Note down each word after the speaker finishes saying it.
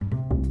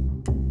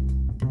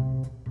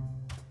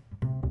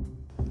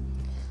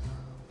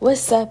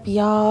What's up,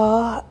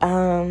 y'all?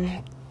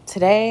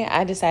 Today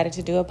I decided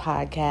to do a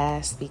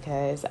podcast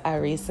because I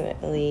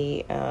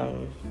recently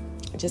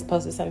just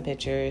posted some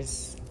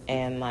pictures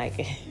and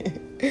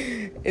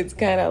it's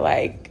kind of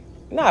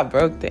not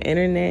broke the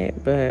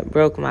internet, but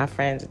broke my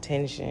friend's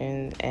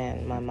attention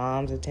and my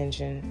mom's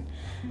attention,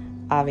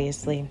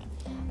 obviously.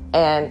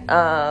 And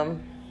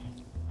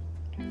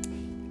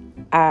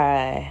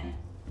I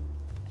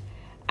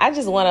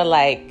just want to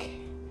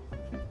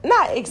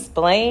not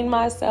explain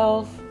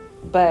myself,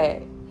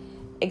 but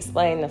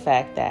explain the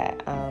fact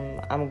that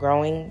I'm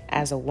growing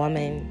as a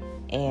woman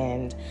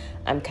and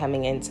I'm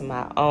coming into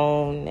my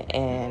own,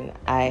 and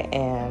I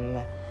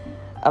am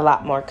a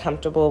lot more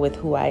comfortable with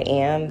who I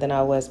am than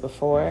I was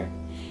before.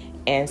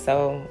 And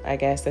so I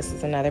guess this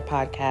is another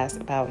podcast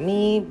about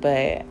me,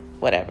 but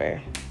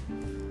whatever.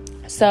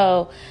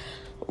 So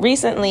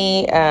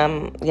recently,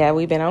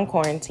 we've been on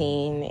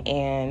quarantine,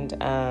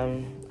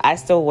 and I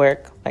still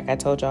work. Like I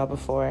told y'all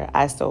before,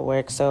 I still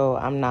work, so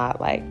I'm not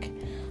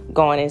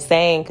going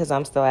insane because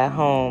I'm still at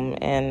home,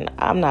 and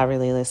I'm not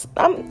really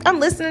listening. I'm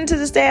listening to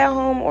the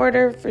stay-at-home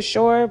order for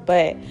sure,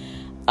 but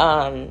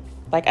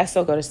I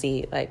still go to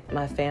see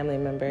my family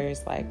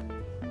members,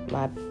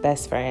 my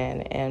best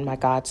friend and my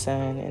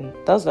godson,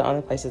 and those are the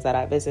only places that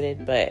I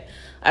visited. But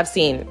I've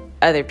seen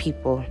other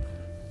people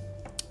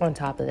on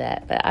top of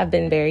that. But I've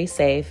been very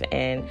safe,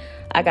 and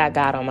I got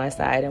God on my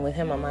side, and with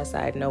him on my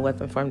side, no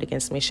weapon formed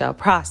against me shall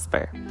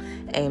prosper.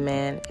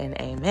 Amen and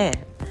amen.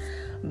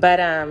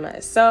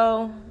 But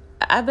so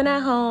I've been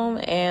at home,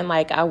 and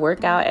I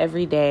work out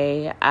every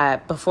day.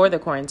 Before the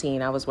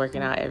quarantine, I was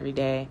working out every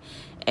day,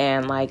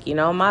 and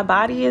my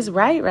body is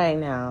right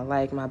now.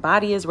 My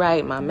body is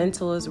right, my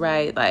mental is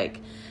right,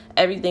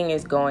 everything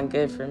is going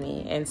good for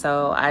me. And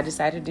so I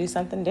decided to do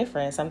something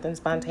different, something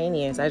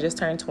spontaneous. I just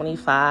turned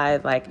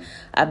 25.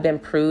 I've been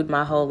prude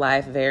my whole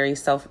life, very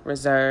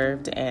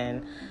self-reserved,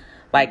 and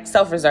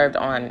self-reserved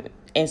on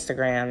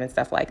Instagram and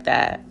stuff like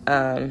that.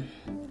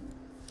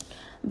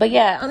 But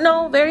yeah,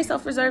 no, very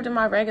self-reserved in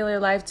my regular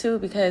life too,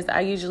 because I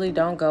usually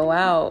don't go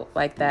out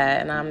like that,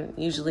 and I'm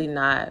usually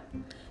not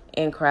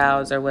in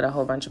crowds or with a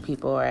whole bunch of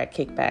people or at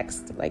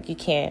kickbacks. You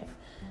can't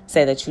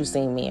say that you've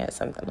seen me at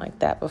something like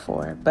that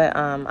before. But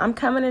I'm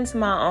coming into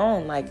my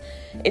own.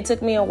 It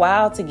took me a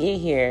while to get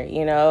here,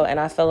 and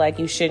I feel like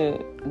you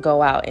shouldn't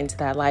go out into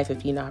that life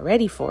if you're not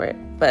ready for it.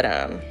 But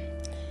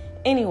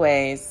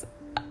anyways,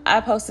 I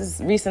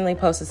recently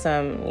posted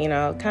some,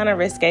 kind of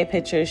risque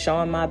pictures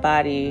showing my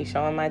body,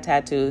 showing my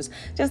tattoos,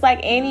 just like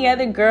any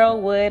other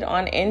girl would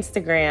on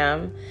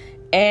Instagram.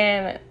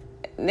 And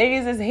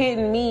niggas is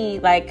hitting me,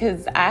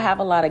 because I have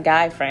a lot of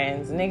guy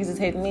friends. Niggas is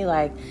hitting me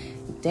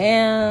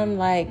damn,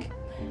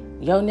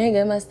 your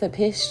nigga must have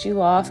pissed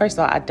you off. First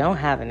of all, I don't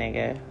have a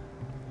nigga.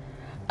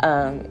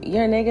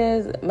 Your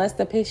niggas must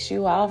have pissed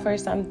you off or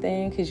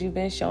something because you've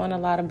been showing a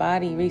lot of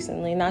body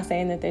recently. Not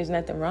saying that there's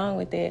nothing wrong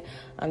with it.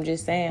 I'm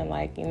just saying,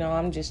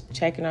 I'm just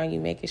checking on you,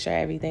 making sure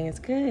everything is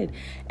good.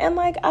 And,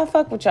 I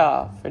fuck with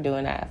y'all for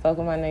doing that. I fuck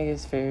with my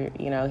niggas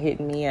for,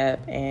 hitting me up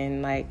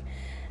and,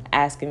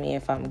 asking me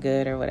if I'm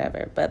good or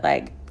whatever. But,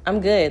 I'm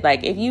good.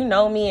 If you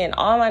know me, and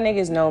all my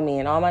niggas know me,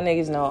 and all my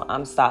niggas know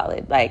I'm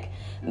solid.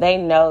 They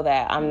know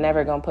that I'm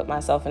never going to put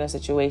myself in a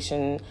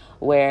situation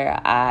where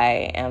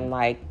I am,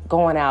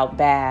 going out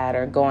bad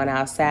or going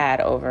out sad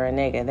over a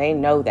nigga. They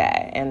know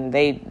that. And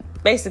they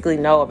basically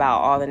know about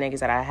all the niggas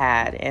that I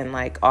had and,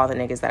 all the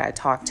niggas that I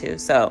talked to.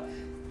 So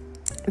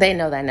they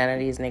know that none of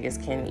these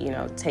niggas can,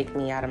 take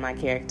me out of my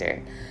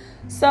character.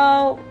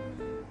 So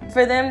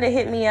for them to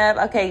hit me up,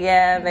 okay,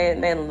 yeah,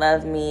 they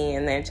love me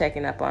and they're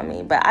checking up on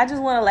me. But I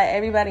just want to let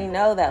everybody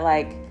know that,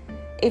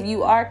 if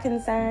you are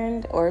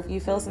concerned or if you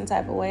feel some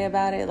type of way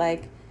about it,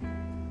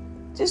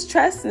 just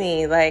trust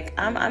me.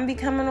 I'm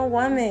becoming a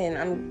woman.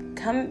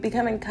 I'm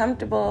becoming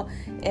comfortable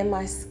in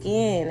my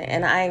skin.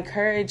 And I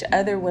encourage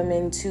other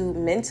women to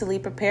mentally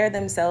prepare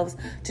themselves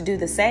to do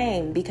the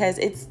same, because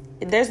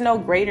there's no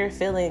greater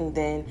feeling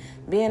than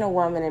being a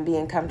woman and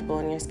being comfortable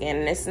in your skin.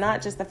 And it's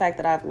not just the fact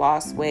that I've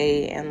lost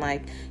weight and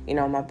my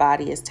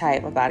body is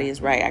tight, my body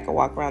is right. I can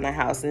walk around the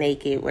house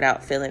naked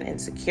without feeling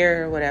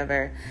insecure or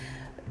whatever.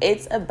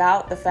 It's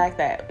about the fact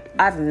that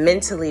I've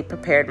mentally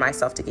prepared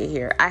myself to get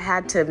here. I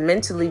had to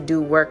mentally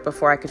do work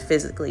before I could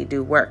physically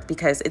do work,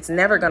 because it's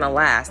never going to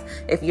last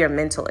if your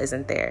mental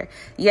isn't there.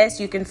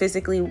 Yes, you can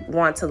physically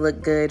want to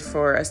look good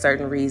for a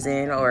certain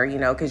reason, or,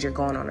 because you're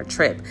going on a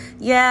trip.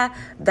 Yeah,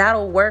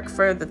 that'll work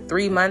for the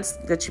 3 months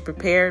that you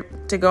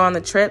prepared to go on the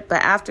trip.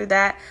 But after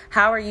that,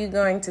 how are you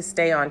going to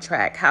stay on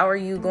track? How are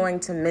you going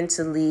to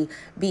mentally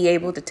be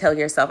able to tell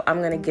yourself,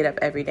 I'm going to get up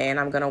every day and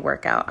I'm going to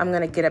work out. I'm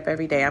going to get up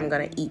every day. I'm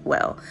going to eat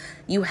well.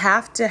 You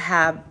have to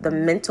have the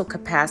mental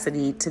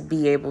capacity to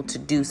be able to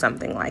do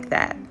something like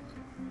that,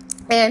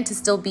 and to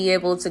still be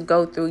able to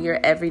go through your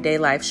everyday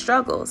life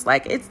struggles.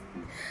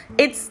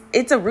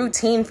 It's a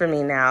routine for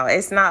me now.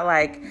 It's not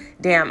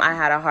damn, I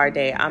had a hard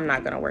day, I'm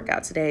not going to work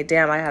out today.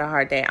 Damn, I had a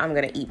hard day, I'm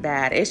going to eat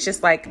bad. It's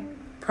just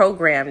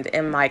programmed,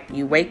 and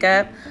you wake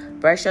up,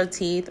 brush your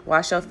teeth,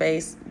 wash your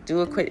face, do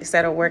a quick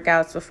set of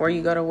workouts before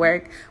you go to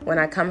work. When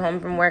I come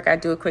home from work, I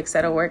do a quick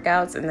set of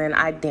workouts, and then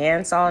I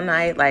dance all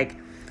night. Like,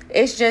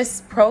 it's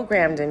just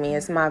programmed in me.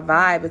 It's my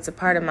vibe. It's a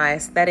part of my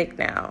aesthetic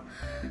now.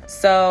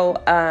 So,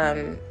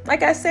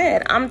 like I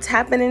said, I'm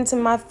tapping into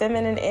my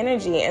feminine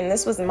energy. And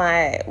this was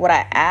what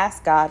I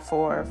asked God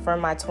for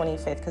my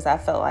 25th, because I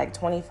felt like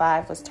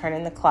 25 was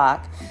turning the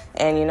clock.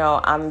 And,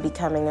 I'm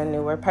becoming a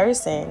newer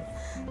person.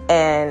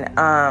 And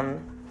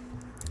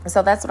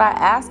so that's what I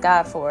asked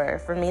God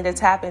for me to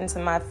tap into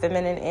my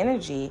feminine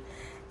energy.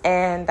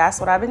 And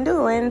that's what I've been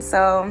doing.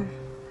 So,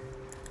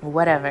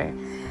 whatever.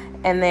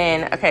 And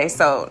then, okay,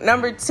 so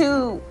number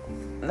 2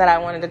 that I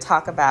wanted to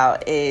talk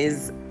about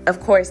is, of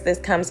course, this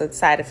comes with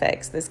side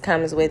effects. This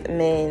comes with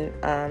men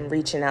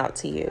reaching out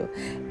to you.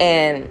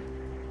 And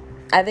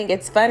I think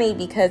it's funny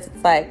because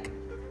it's like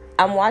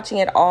I'm watching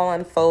it all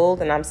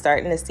unfold, and I'm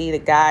starting to see the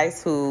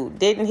guys who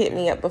didn't hit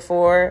me up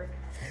before,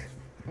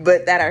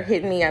 but that are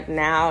hitting me up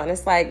now. And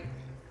it's like,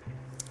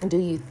 do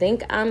you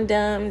think I'm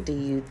dumb? Do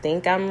you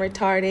think I'm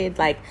retarded?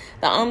 Like,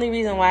 the only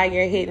reason why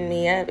you're hitting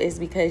me up is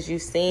because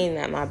you've seen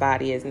that my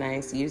body is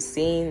nice. You've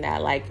seen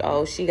that, like,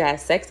 oh, she got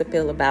sex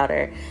appeal about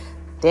her.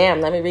 Damn,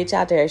 let me reach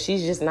out to her.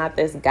 She's just not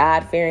this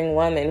God-fearing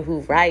woman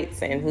who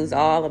writes and who's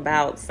all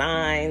about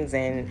signs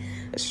and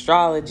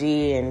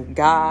astrology and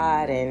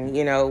God and,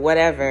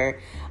 whatever.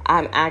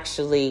 I'm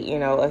actually,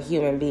 a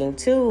human being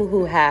too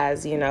who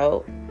has,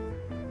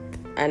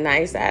 a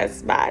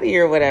nice-ass body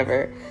or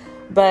whatever.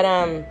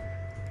 But,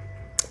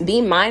 be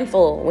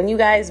mindful. When you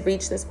guys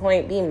reach this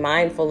point, be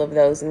mindful of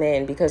those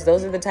men, because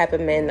those are the type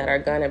of men that are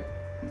going to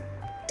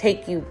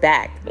take you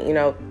back,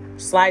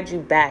 slide you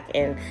back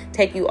and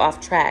take you off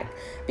track,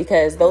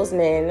 because those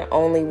men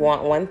only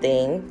want one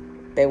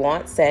thing. They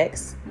want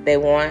sex. They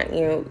want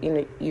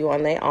you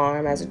on their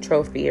arm as a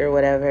trophy or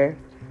whatever.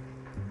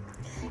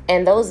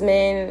 And those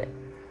men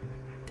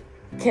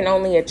can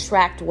only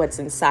attract what's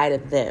inside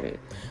of them.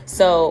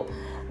 So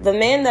the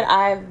men that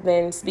I've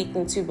been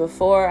speaking to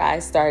before I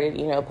started,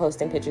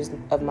 posting pictures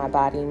of my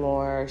body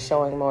more,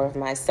 showing more of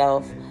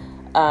myself,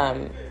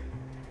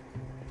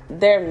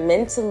 they're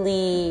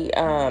mentally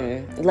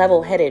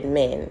level-headed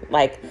men.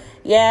 Like,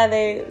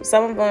 yeah,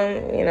 some of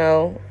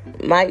them,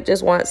 might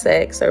just want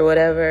sex or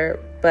whatever,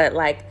 but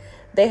like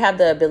they have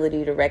the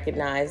ability to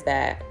recognize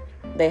that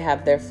they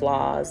have their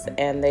flaws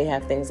and they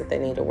have things that they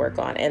need to work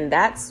on. And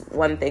that's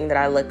one thing that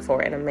I look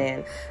for in a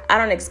man. I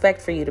don't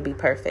expect for you to be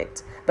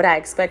perfect, but I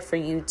expect for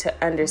you to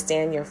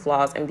understand your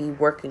flaws and be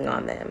working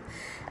on them.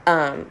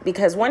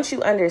 Because once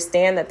you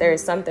understand that there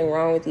is something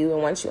wrong with you,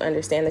 and once you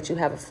understand that you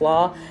have a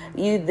flaw,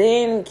 you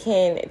then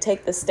can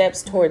take the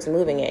steps towards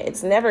moving it.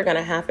 It's never going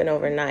to happen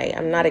overnight.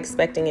 I'm not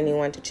expecting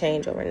anyone to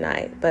change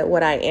overnight. But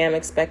what I am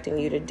expecting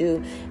you to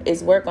do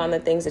is work on the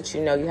things that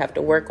you have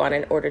to work on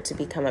in order to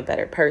become a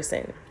better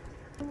person.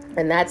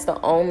 And that's the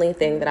only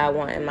thing that I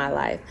want in my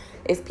life,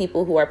 is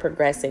people who are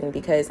progressing,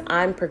 because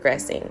I'm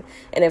progressing.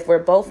 And if we're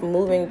both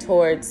moving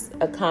towards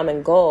a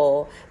common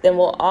goal, then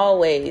we'll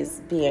always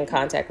be in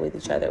contact with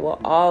each other.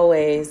 We'll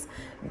always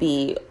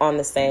be on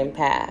the same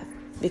path,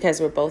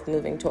 because we're both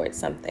moving towards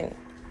something.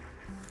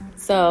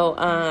 So,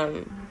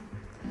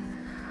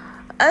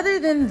 other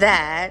than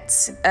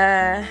that,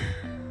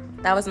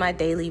 that was my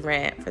daily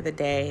rant for the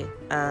day.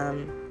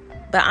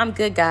 But I'm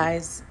good,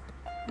 guys.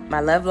 My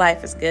love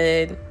life is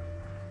good.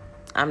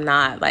 I'm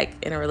not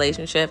in a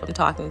relationship. I'm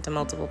talking to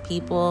multiple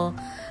people.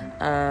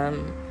 But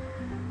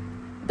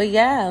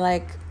yeah,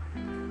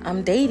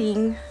 I'm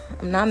dating.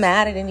 I'm not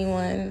mad at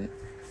anyone.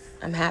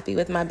 I'm happy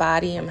with my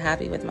body. I'm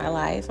happy with my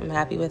life. I'm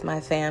happy with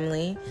my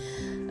family.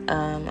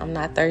 I'm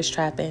not thirst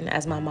trapping,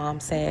 as my mom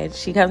said.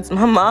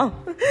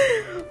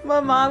 My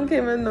mom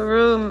came in the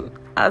room.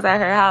 I was at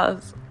her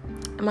house.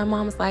 And my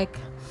mom was like,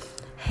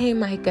 "Hey,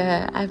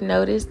 Micah, I've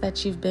noticed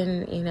that you've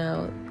been,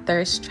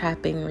 thirst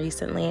trapping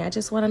recently. I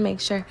just want to make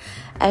sure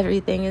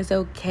everything is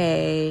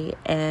okay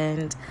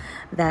and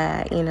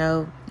that,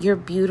 you're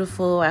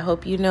beautiful. I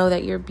hope you know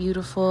that you're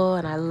beautiful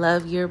and I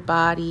love your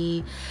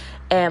body."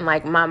 And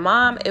my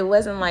mom, it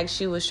wasn't like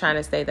she was trying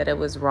to say that it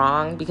was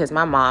wrong, because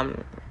my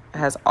mom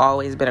has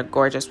always been a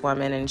gorgeous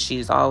woman, and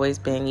she's always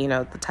been,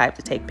 the type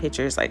to take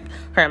pictures. Like,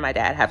 her and my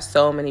dad have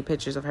so many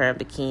pictures of her in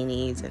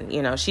bikinis,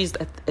 and, she's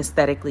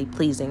aesthetically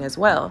pleasing as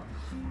well.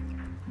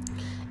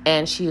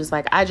 And she was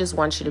like, "I just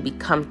want you to be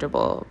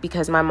comfortable,"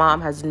 because my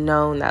mom has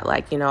known that,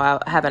 I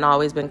haven't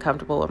always been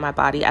comfortable with my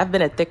body. I've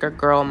been a thicker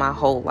girl my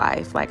whole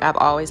life. I've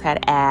always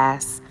had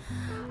ass.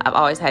 I've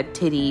always had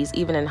titties,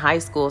 even in high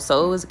school.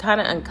 So it was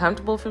kind of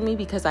uncomfortable for me,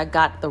 because I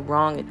got the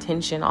wrong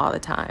attention all the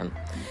time.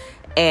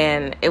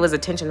 And it was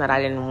attention that I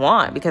didn't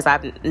want, because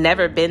I've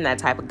never been that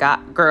type of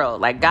girl.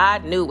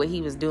 God knew what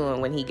he was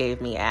doing when he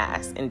gave me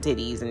ass and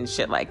titties and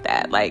shit like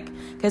that.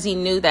 Because he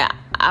knew that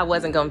I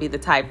wasn't going to be the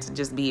type to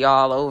just be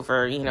all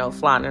over,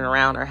 flaunting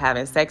around or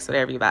having sex with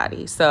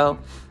everybody. So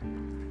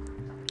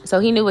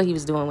he knew what he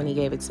was doing when he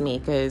gave it to me,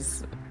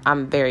 because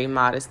I'm very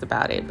modest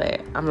about it. But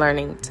I'm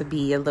learning to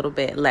be a little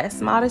bit less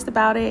modest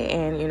about it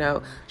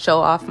and, show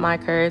off my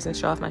curves and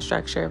show off my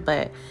structure.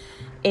 But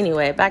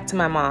anyway, back to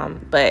my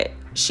mom. But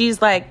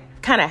she's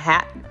kind of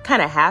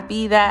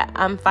happy that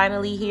I'm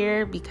finally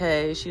here,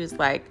 because she was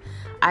like,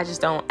 I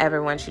just don't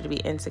ever want you to be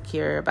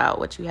insecure about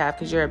what you have,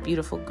 because you're a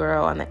beautiful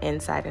girl on the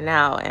inside and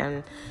out.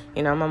 And,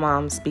 you know, my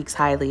mom speaks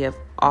highly of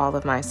all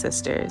of my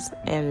sisters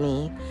and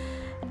me.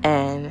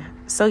 And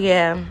so,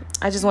 yeah,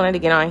 I just wanted to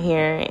get on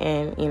here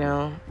and, you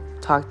know,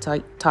 talk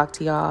to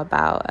y'all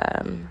about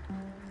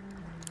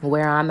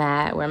where I'm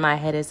at, where my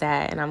head is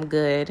at, and I'm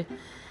good.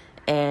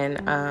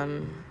 And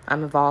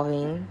I'm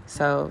evolving.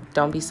 So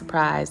don't be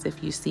surprised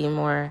if you see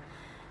more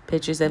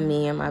pictures of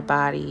me and my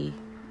body.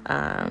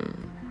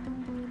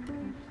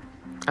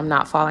 I'm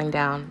not falling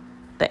down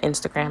the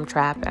Instagram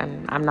trap,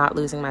 and I'm not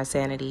losing my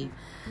sanity.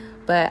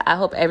 But I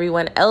hope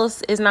everyone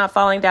else is not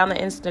falling down the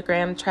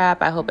Instagram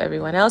trap. I hope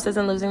everyone else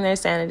isn't losing their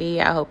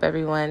sanity. I hope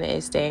everyone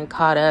is staying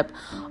caught up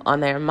on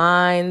their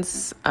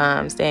minds,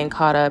 staying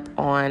caught up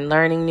on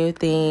learning new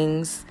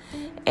things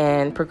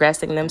and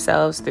progressing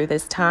themselves through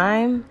this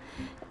time.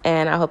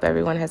 And I hope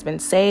everyone has been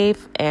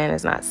safe and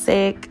is not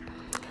sick.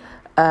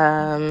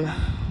 I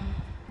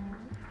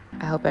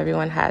hope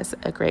everyone has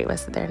a great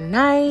rest of their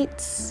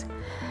night.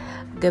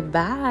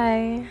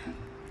 Goodbye.